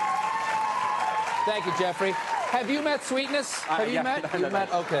 Thank you, Jeffrey. Have you met Sweetness? Have you met? You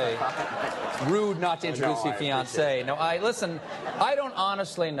met? Okay. Rude not to introduce your fiancé. No, listen, I don't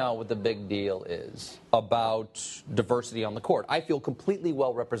honestly know what the big deal is about diversity on the court. I feel completely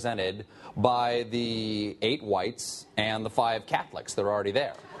well represented by the 8 whites and the 5 Catholics that are already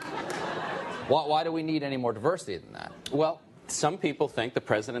there. Why do we need any more diversity than that? Well, some people think, the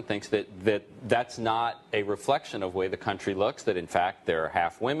president thinks that's not a reflection of the way the country looks, that in fact there are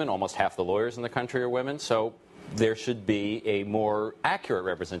half women, almost half the lawyers in the country are women, so there should be a more accurate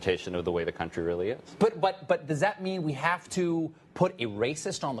representation of the way the country really is. But does that mean we have to put a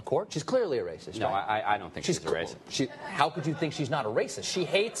racist on the court? She's clearly a racist, no, right? I don't think she's a racist. How could you think she's not a racist? She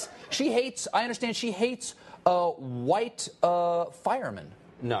hates, I understand she hates white firemen.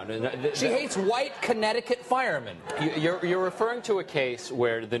 No. She hates white Connecticut firemen. You're referring to a case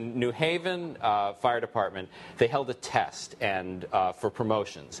where the New Haven Fire Department, they held a test and for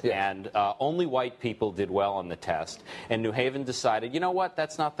promotions, yes. And only white people did well on the test. And New Haven decided, you know what,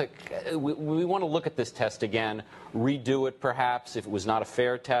 that's not the. We want to look at this test again, redo it perhaps if it was not a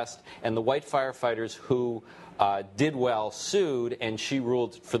fair test. And the white firefighters who did well sued, and she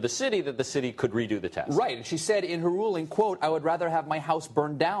ruled for the city that the city could redo the test. Right, and she said in her ruling, quote, I would rather have my house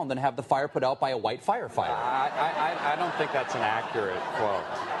burned down than have the fire put out by a white firefighter. I don't think that's an accurate quote.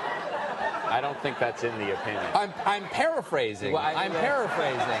 I don't think that's in the opinion. I'm paraphrasing. Well, I'm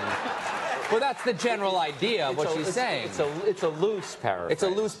paraphrasing. Well, that's the general idea of what she's saying. It's a loose paraphrase. It's a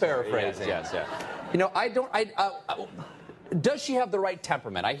loose paraphrasing. Yes. You know, does she have the right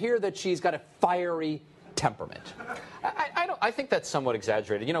temperament? I hear that she's got a fiery temperament. I think that's somewhat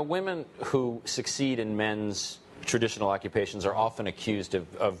exaggerated. You know, women who succeed in men's traditional occupations are often accused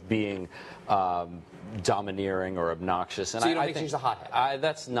of being domineering or obnoxious. And so you don't think she's a hothead?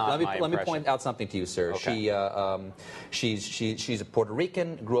 That's not my impression. Let me point out something to you, sir. Okay. She's a Puerto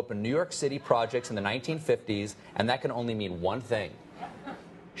Rican, grew up in New York City projects in the 1950s, and that can only mean one thing.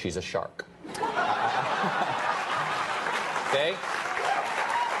 She's a shark. Okay?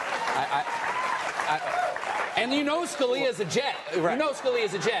 And you know Scalia's a jet. Right. You know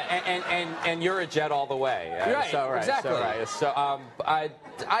Scalia's a jet. And you're a jet all the way. Right, exactly. So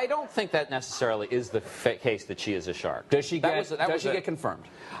I don't think that necessarily is the case that she is a shark. Does she get confirmed?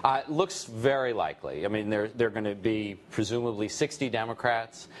 Looks very likely. I mean, there are going to be presumably 60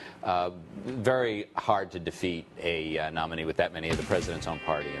 Democrats. Very hard to defeat a nominee with that many of the president's own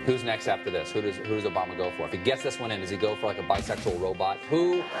party. Who's next after this? Who does Obama go for? If he gets this one in, does he go for like a bisexual robot?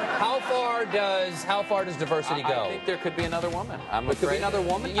 How far does diversity go? I think there could be another woman. There could be another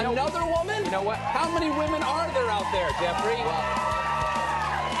woman? Another woman? You know what? How many women are there out there, Jeffrey?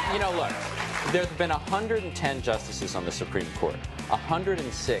 You know, look, there have been 110 justices on the Supreme Court.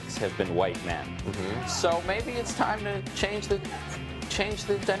 106 have been white men. Mm-hmm. So maybe it's time to change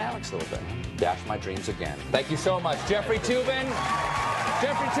the dynamics a little bit. Dash my dreams again. Thank you so much, Jeffrey Toobin.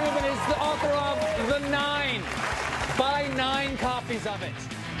 Jeffrey Toobin is the author of The Nine. Buy 9 copies of it.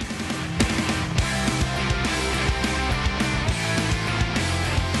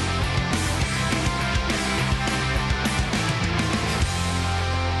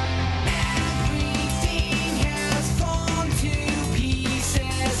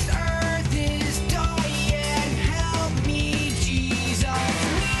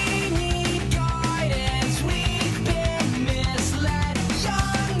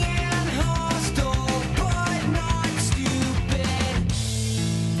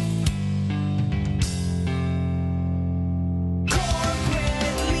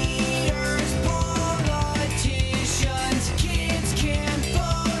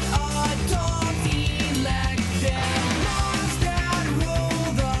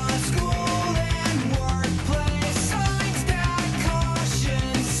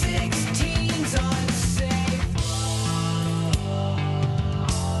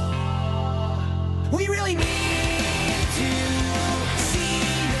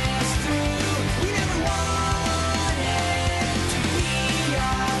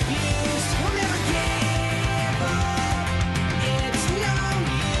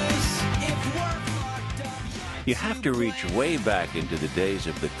 You have to reach way back into the days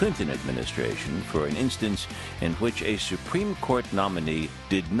of the Clinton administration for an instance in which a Supreme Court nominee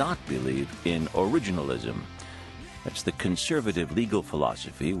did not believe in originalism. That's the conservative legal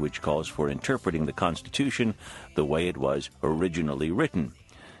philosophy which calls for interpreting the Constitution the way it was originally written.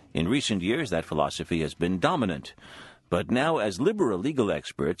 In recent years, that philosophy has been dominant. But now, as liberal legal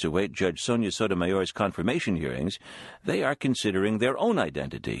experts await Judge Sonia Sotomayor's confirmation hearings, they are considering their own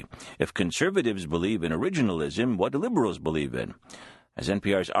identity. If conservatives believe in originalism, what do liberals believe in? As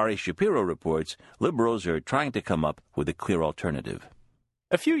NPR's Ari Shapiro reports, liberals are trying to come up with a clear alternative.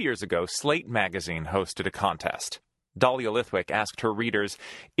 A few years ago, Slate magazine hosted a contest. Dahlia Lithwick asked her readers,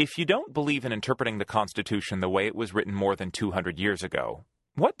 if you don't believe in interpreting the Constitution the way it was written more than 200 years ago,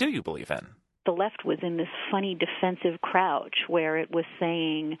 what do you believe in? The left was in this funny defensive crouch where it was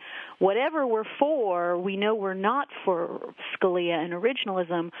saying, whatever we're for, we know we're not for Scalia and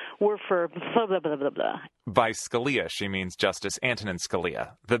originalism, we're for blah, blah, blah, blah, blah. By Scalia, she means Justice Antonin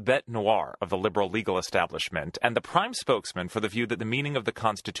Scalia, the bête noire of the liberal legal establishment, and the prime spokesman for the view that the meaning of the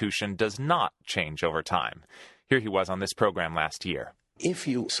Constitution does not change over time. Here he was on this program last year. If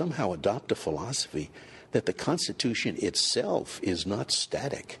you somehow adopt a philosophy that the Constitution itself is not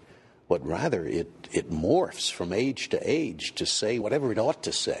static, but rather it morphs from age to age to say whatever it ought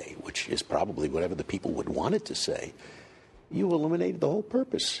to say, which is probably whatever the people would want it to say, you eliminate the whole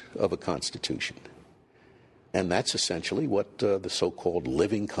purpose of a constitution. And that's essentially what the so-called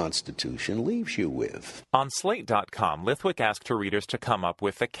living Constitution leaves you with. On Slate.com, Lithwick asked her readers to come up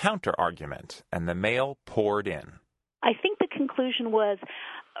with a counter-argument, and the mail poured in. I think the conclusion was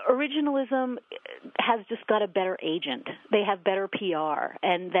originalism has just got a better agent. They have better PR,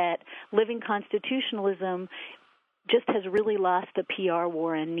 and that living constitutionalism just has really lost the PR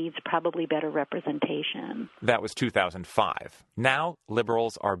war and needs probably better representation. That was 2005. Now,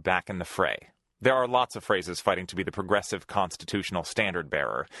 liberals are back in the fray. There are lots of phrases fighting to be the progressive constitutional standard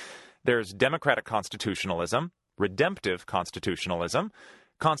bearer. There's democratic constitutionalism, redemptive constitutionalism,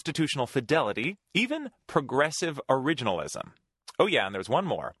 constitutional fidelity, even progressive originalism. Oh yeah, and there's one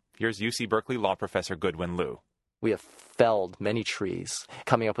more. Here's UC Berkeley law professor Goodwin Liu. We have felled many trees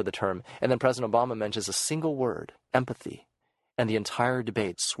coming up with the term. And then President Obama mentions a single word, empathy. And the entire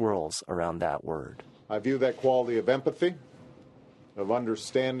debate swirls around that word. I view that quality of empathy, of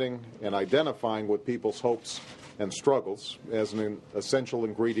understanding and identifying with people's hopes and struggles as an essential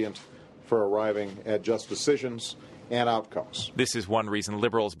ingredient for arriving at just decisions and outcomes. This is one reason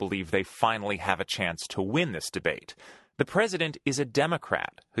liberals believe they finally have a chance to win this debate. The president is a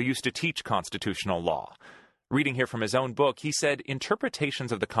Democrat who used to teach constitutional law. Reading here from his own book, he said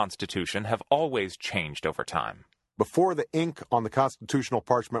interpretations of the Constitution have always changed over time. Before the ink on the constitutional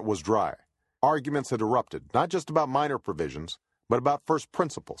parchment was dry, arguments had erupted, not just about minor provisions, but about first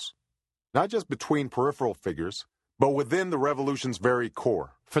principles. Not just between peripheral figures, but within the revolution's very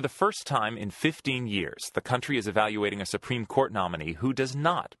core. For the first time in 15 years, the country is evaluating a Supreme Court nominee who does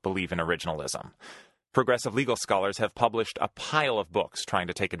not believe in originalism. Progressive legal scholars have published a pile of books trying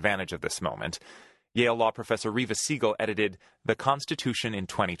to take advantage of this moment. Yale law professor Reva Siegel edited The Constitution in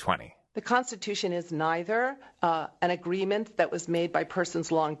 2020. The Constitution is neither an agreement that was made by persons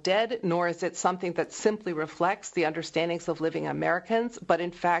long dead, nor is it something that simply reflects the understandings of living Americans, but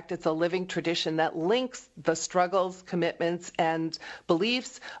in fact it's a living tradition that links the struggles, commitments, and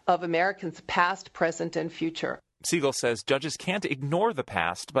beliefs of Americans past, present, and future. Siegel says judges can't ignore the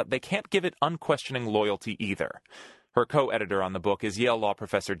past, but they can't give it unquestioning loyalty either. Her co-editor on the book is Yale law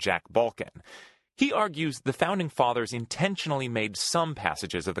professor Jack Balkin. He argues the Founding Fathers intentionally made some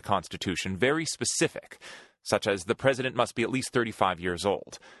passages of the Constitution very specific, such as the president must be at least 35 years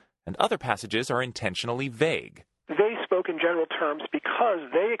old, and other passages are intentionally vague. They spoke in general terms because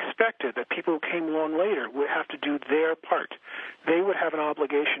they expected that people who came along later would have to do their part. They would have an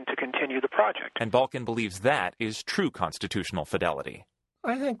obligation to continue the project. And Balkin believes that is true constitutional fidelity.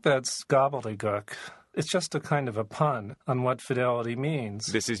 I think that's gobbledygook. It's just a kind of a pun on what fidelity means.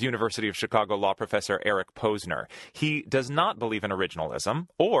 This is University of Chicago law professor Eric Posner. He does not believe in originalism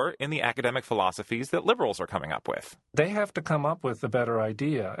or in the academic philosophies that liberals are coming up with. They have to come up with a better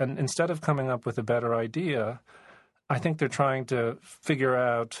idea. And instead of coming up with a better idea, I think they're trying to figure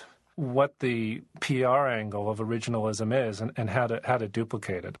out what the PR angle of originalism is and how to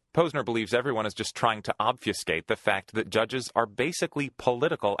duplicate it. Posner believes everyone is just trying to obfuscate the fact that judges are basically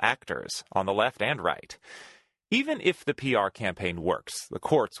political actors on the left and right. Even if the PR campaign works, the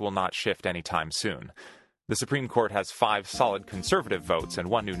courts will not shift anytime soon. The Supreme Court has 5 solid conservative votes, and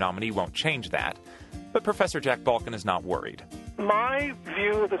one new nominee won't change that. But Professor Jack Balkin is not worried. My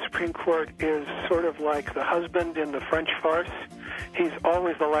view of the Supreme Court is sort of like the husband in the French farce. He's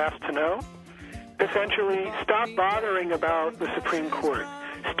always the last to know. Essentially, stop bothering about the Supreme Court.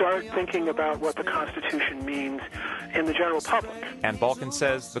 Start thinking about what the Constitution means in the general public. And Balkin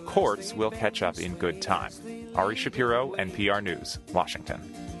says the courts will catch up in good time. Ari Shapiro, NPR News, Washington.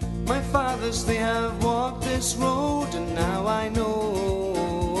 My fathers, they have walked this road, and now I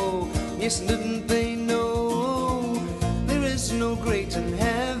know. Yes, didn't they know? There is no great and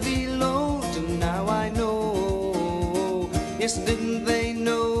heavy load, and now I know. Yes, didn't they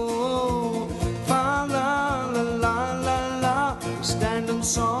know? Fa la la la la la. We stand on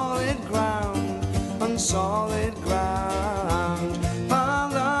solid ground, on solid ground. Fa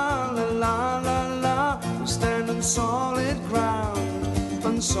la la la la la. We stand on solid ground,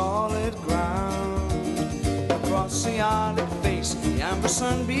 on solid ground. Across the Arctic face, the amber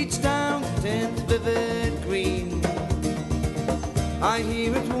sun beats down, tint vivid green. I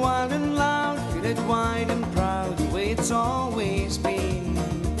hear it wild and loud, feel it wide and proud, the way it's always been.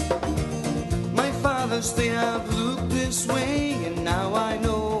 My fathers, they have looked this way, and now I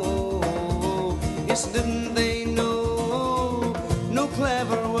know. Yes, didn't they know? No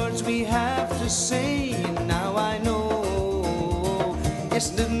clever words we have to say, and now I know. Yes,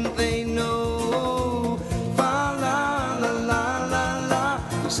 didn't they know? Fa la la la la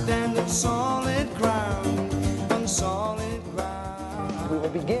la. We stand on solid ground, on solid ground. We will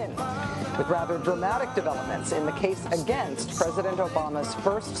begin with rather dramatic developments in the case against President Obama's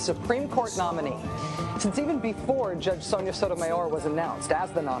first Supreme Court nominee. Since even before Judge Sonia Sotomayor was announced as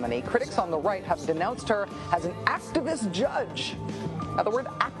the nominee, critics on the right have denounced her as an activist judge. Now, the word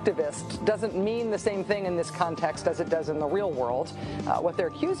activist doesn't mean the same thing in this context as it does in the real world. What they're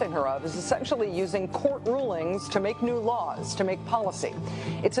accusing her of is essentially using court rulings to make new laws, to make policy.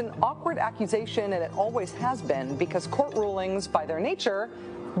 It's an awkward accusation, and it always has been, because court rulings, by their nature,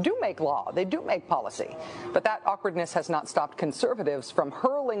 do make law. They do make policy. But that awkwardness has not stopped conservatives from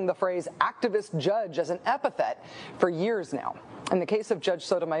hurling the phrase activist judge as an epithet for years now. In the case of Judge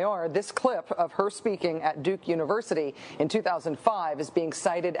Sotomayor, this clip of her speaking at Duke University in 2005 is being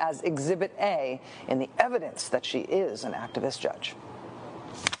cited as Exhibit A in the evidence that she is an activist judge.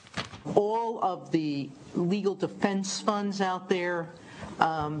 All of the legal defense funds out there,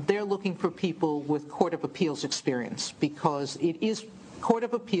 they're looking for people with Court of Appeals experience, because Court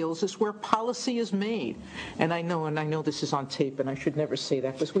of Appeals is where policy is made. And I know this is on tape, and I should never say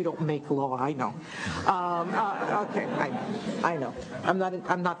that because we don't make law. I know. Okay, I know.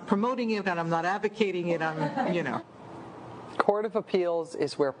 I'm not promoting it, and I'm not advocating it. Court of Appeals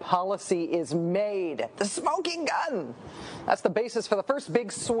is where policy is made. The smoking gun! That's the basis for the first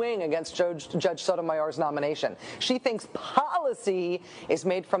big swing against Judge Sotomayor's nomination. She thinks policy is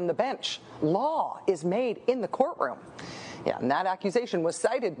made from the bench. Law is made in the courtroom. Yeah, and that accusation was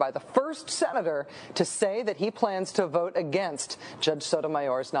cited by the first senator to say that he plans to vote against Judge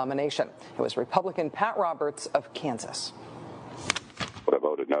Sotomayor's nomination. It was Republican Pat Roberts of Kansas. I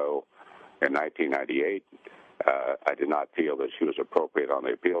voted no in 1998. I did not feel that she was appropriate on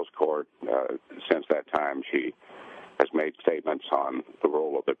the appeals court. Since that time, she has made statements on the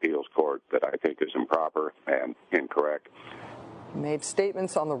role of the appeals court that I think is improper and incorrect. Made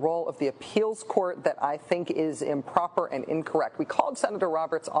statements on the role of the appeals court that I think is improper and incorrect. We called Senator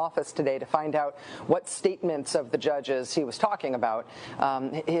Roberts' office today to find out what statements of the judges he was talking about.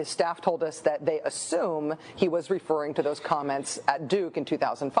 His staff told us that they assume he was referring to those comments at Duke in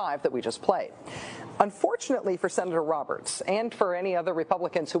 2005 that we just played. Unfortunately for Senator Roberts and for any other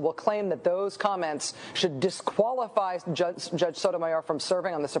Republicans who will claim that those comments should disqualify Judge Sotomayor from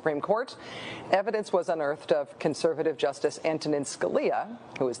serving on the Supreme Court, evidence was unearthed of conservative Justice Antonin Scalia,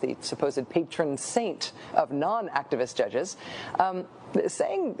 who is the supposed patron saint of non-activist judges,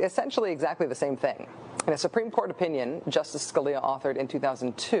 saying essentially exactly the same thing. In a Supreme Court opinion Justice Scalia authored in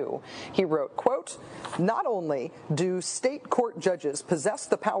 2002, he wrote, quote, "Not only do state court judges possess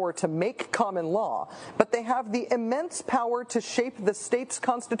the power to make common law, but they have the immense power to shape the state's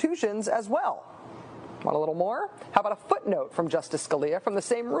constitutions as well." Want a little more? How about a footnote from Justice Scalia from the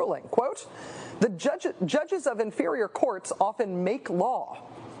same ruling? Quote, "The judges of inferior courts often make law,"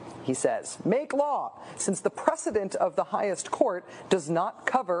 he says, "make law, since the precedent of the highest court does not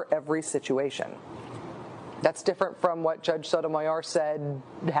cover every situation." That's different from what Judge Sotomayor said.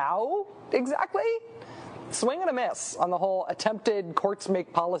 How exactly? Swing and a miss on the whole attempted courts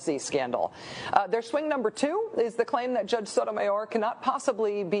make policy scandal. Their swing number two is the claim that Judge Sotomayor cannot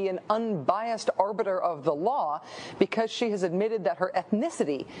possibly be an unbiased arbiter of the law because she has admitted that her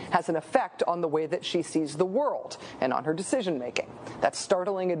ethnicity has an effect on the way that she sees the world and on her decision making. That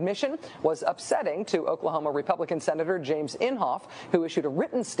startling admission was upsetting to Oklahoma Republican Senator James Inhofe, who issued a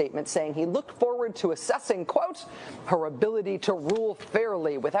written statement saying he looked forward to assessing, quote, "her ability to rule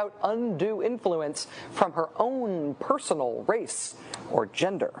fairly without undue influence from her own personal race or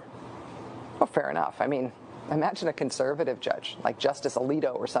gender." Well, fair enough. I mean, imagine a conservative judge like Justice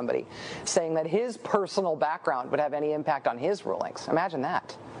Alito or somebody saying that his personal background would have any impact on his rulings. Imagine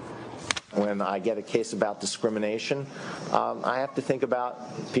that. When I get a case about discrimination, I have to think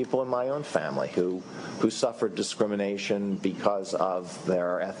about people in my own family who suffered discrimination because of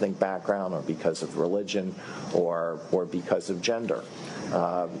their ethnic background or because of religion or because of gender.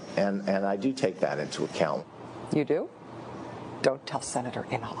 And I do take that into account. You do? Don't tell Senator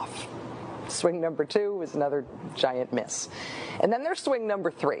Inhofe. Swing number two is another giant miss. And then there's swing number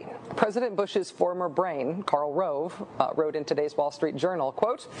three. President Bush's former brain, Karl Rove, wrote in today's Wall Street Journal,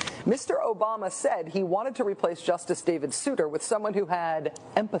 quote, "Mr. Obama said he wanted to replace Justice David Souter with someone who had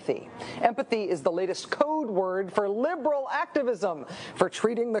empathy. Empathy is the latest code word for liberal activism, for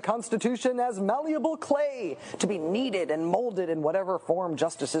treating the Constitution as malleable clay, to be kneaded and molded in whatever form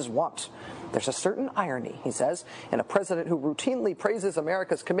justices want. There's a certain irony," he says, "in a president who routinely praises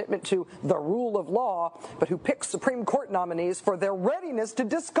America's commitment to the rule of law, but who picks Supreme Court nominees for their readiness to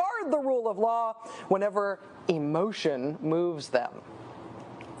discard the rule of law whenever emotion moves them."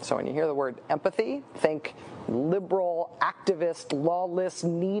 So when you hear the word empathy, think liberal, activist, lawless,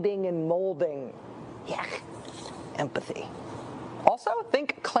 kneading and molding. Yuck. Empathy. Also,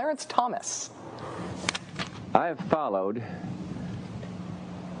 think Clarence Thomas. I have followed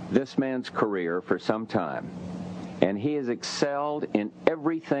this man's career for some time, and he has excelled in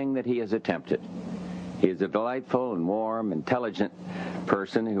everything that he has attempted. He is a delightful and warm, intelligent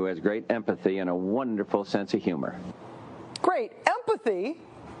person who has great empathy and a wonderful sense of humor. Great empathy?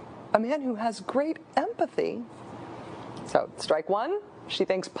 A man who has great empathy. So, strike one, she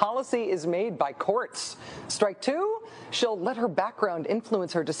thinks policy is made by courts. Strike two, she'll let her background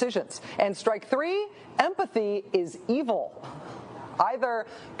influence her decisions. And strike three, empathy is evil. Either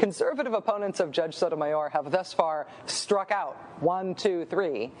conservative opponents of Judge Sotomayor have thus far struck out 1, 2,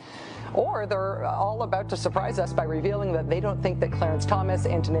 3, or they're all about to surprise us by revealing that they don't think that Clarence Thomas,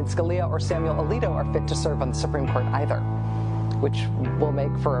 Antonin Scalia, or Samuel Alito are fit to serve on the Supreme Court either, which will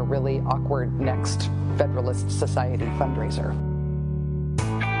make for a really awkward next Federalist Society fundraiser.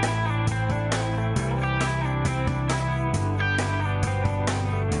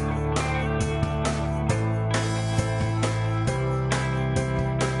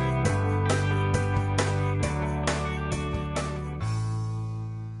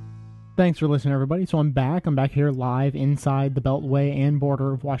 Thanks for listening, everybody. So I'm back here live inside the Beltway and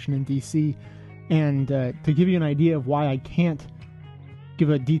border of Washington, D.C. And to give you an idea of why I can't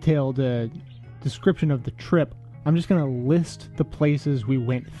give a detailed description of the trip, I'm just going to list the places we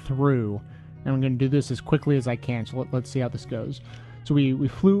went through. And I'm going to do this as quickly as I can, so let's see how this goes. So we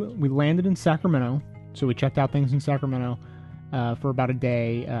landed in Sacramento. So we checked out things in Sacramento for about a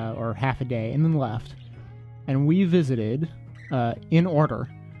day or half a day, and then left. And we visited, in order,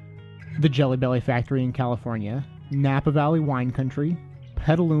 the Jelly Belly factory in California, Napa Valley wine country,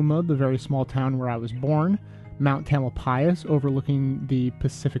 Petaluma, the very small town where I was born, Mount Tamalpais overlooking the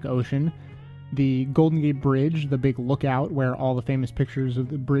Pacific Ocean, the Golden Gate Bridge, the big lookout where all the famous pictures of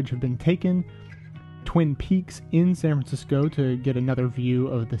the bridge have been taken, Twin Peaks in San Francisco to get another view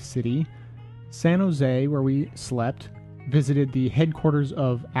of the city, San Jose where we slept, visited the headquarters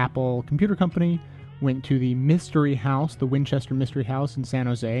of Apple Computer Company, went to the Mystery House, the Winchester Mystery House in San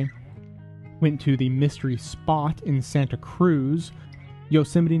Jose, went to the Mystery Spot in Santa Cruz,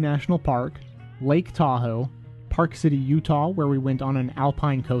 Yosemite National Park, Lake Tahoe, Park City, Utah, where we went on an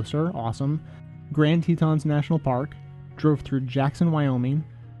alpine coaster, awesome, Grand Tetons National Park, drove through Jackson, Wyoming,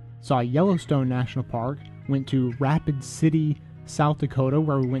 saw Yellowstone National Park, went to Rapid City, South Dakota,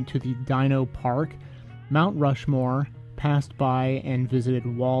 where we went to the Dino Park, Mount Rushmore, passed by and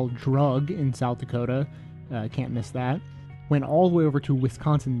visited Wall Drug in South Dakota, can't miss that. Went all the way over to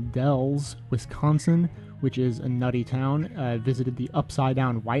Wisconsin Dells, Wisconsin, which is a nutty town. Visited the Upside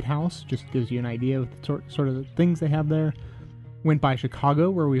Down White House, just gives you an idea of the sort of things they have there. Went by Chicago,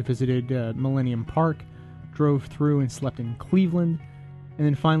 where we visited Millennium Park, drove through and slept in Cleveland, and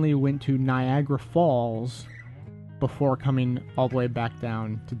then finally went to Niagara Falls before coming all the way back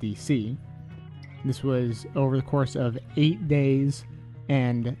down to D.C. This was over the course of 8 days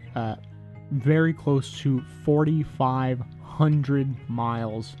and very close to 4,500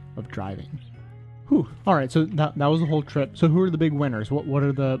 miles of driving. Whew. All right, so that was the whole trip. So who are the big winners? What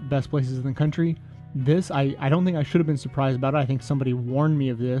are the best places in the country? This, I don't think I should have been surprised about it. I think somebody warned me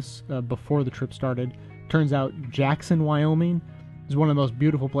of this before the trip started. Turns out Jackson, Wyoming is one of the most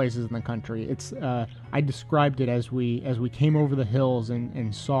beautiful places in the country. It's I described it as we came over the hills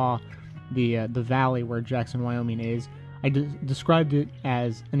and saw the valley where Jackson, Wyoming is. I described it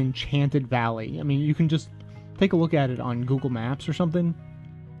as an enchanted valley. I mean, you can just take a look at it on Google Maps or something,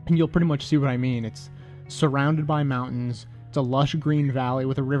 and you'll pretty much see what I mean. It's surrounded by mountains. It's a lush green valley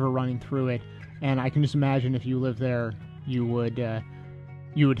with a river running through it, and I can just imagine if you lived there, you would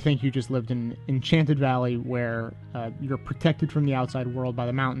think you just lived in an enchanted valley where you're protected from the outside world by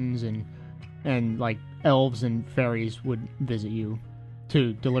the mountains, and like elves and fairies would visit you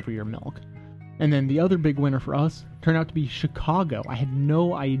to deliver your milk. And then the other big winner for us turned out to be Chicago. I had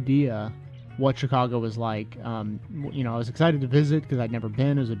no idea what Chicago was like. I was excited to visit because I'd never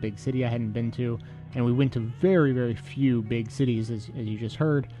been. It was a big city I hadn't been to. And we went to very, very few big cities, as you just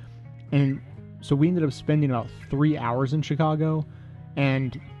heard. And so we ended up spending about 3 hours in Chicago.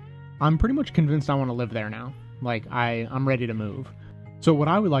 And I'm pretty much convinced I want to live there now. Like, I'm ready to move. So what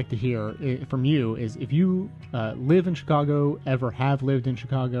I would like to hear from you is if you live in Chicago, ever have lived in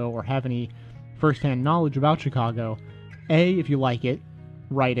Chicago, or have any firsthand knowledge about Chicago, A, if you like it,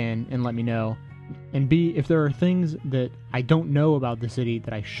 write in and let me know, and B, if there are things that I don't know about the city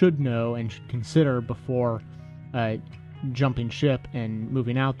that I should know and should consider before jumping ship and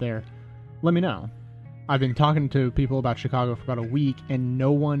moving out there, let me know. I've been talking to people about Chicago for about a week, and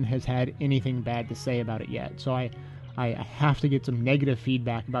no one has had anything bad to say about it yet, so I have to get some negative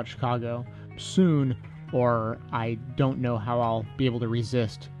feedback about Chicago soon, or I don't know how I'll be able to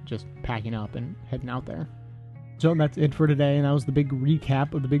resist just packing up and heading out there. So that's it for today, and that was the big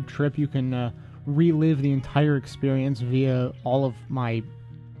recap of the big trip. You can relive the entire experience via all of my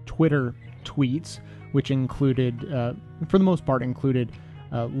Twitter tweets, which included, for the most part,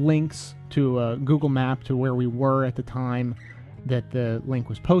 links to a Google Map to where we were at the time that the link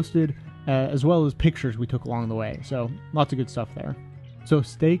was posted, as well as pictures we took along the way. So lots of good stuff there. So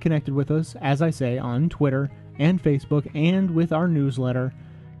stay connected with us, as I say, on Twitter and Facebook, and with our newsletter.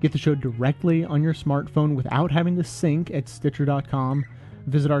 Get the show directly on your smartphone without having to sync at Stitcher.com.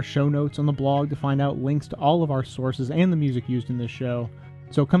 Visit our show notes on the blog to find out links to all of our sources and the music used in this show.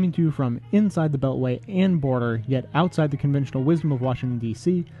 So coming to you from inside the Beltway and border, yet outside the conventional wisdom of Washington,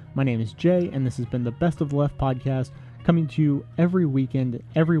 D.C., my name is Jay, and this has been the Best of the Left podcast, coming to you every weekend,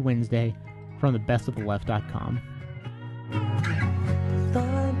 every Wednesday, from thebestoftheleft.com.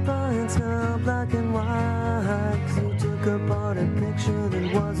 Fine lines now black and white, 'cause you took apart a picture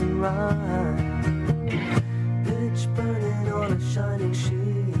that wasn't right. Pitch burning on a shining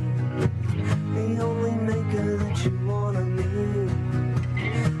sheet, the only maker that you wanna meet.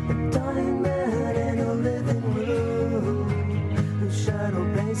 A dying man in a living room, whose shadow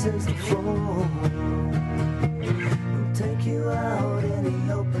paces the floor. He'll take you out in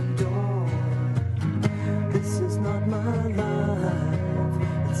the open door. This is not my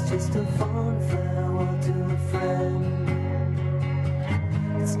life, it's just a fun fact.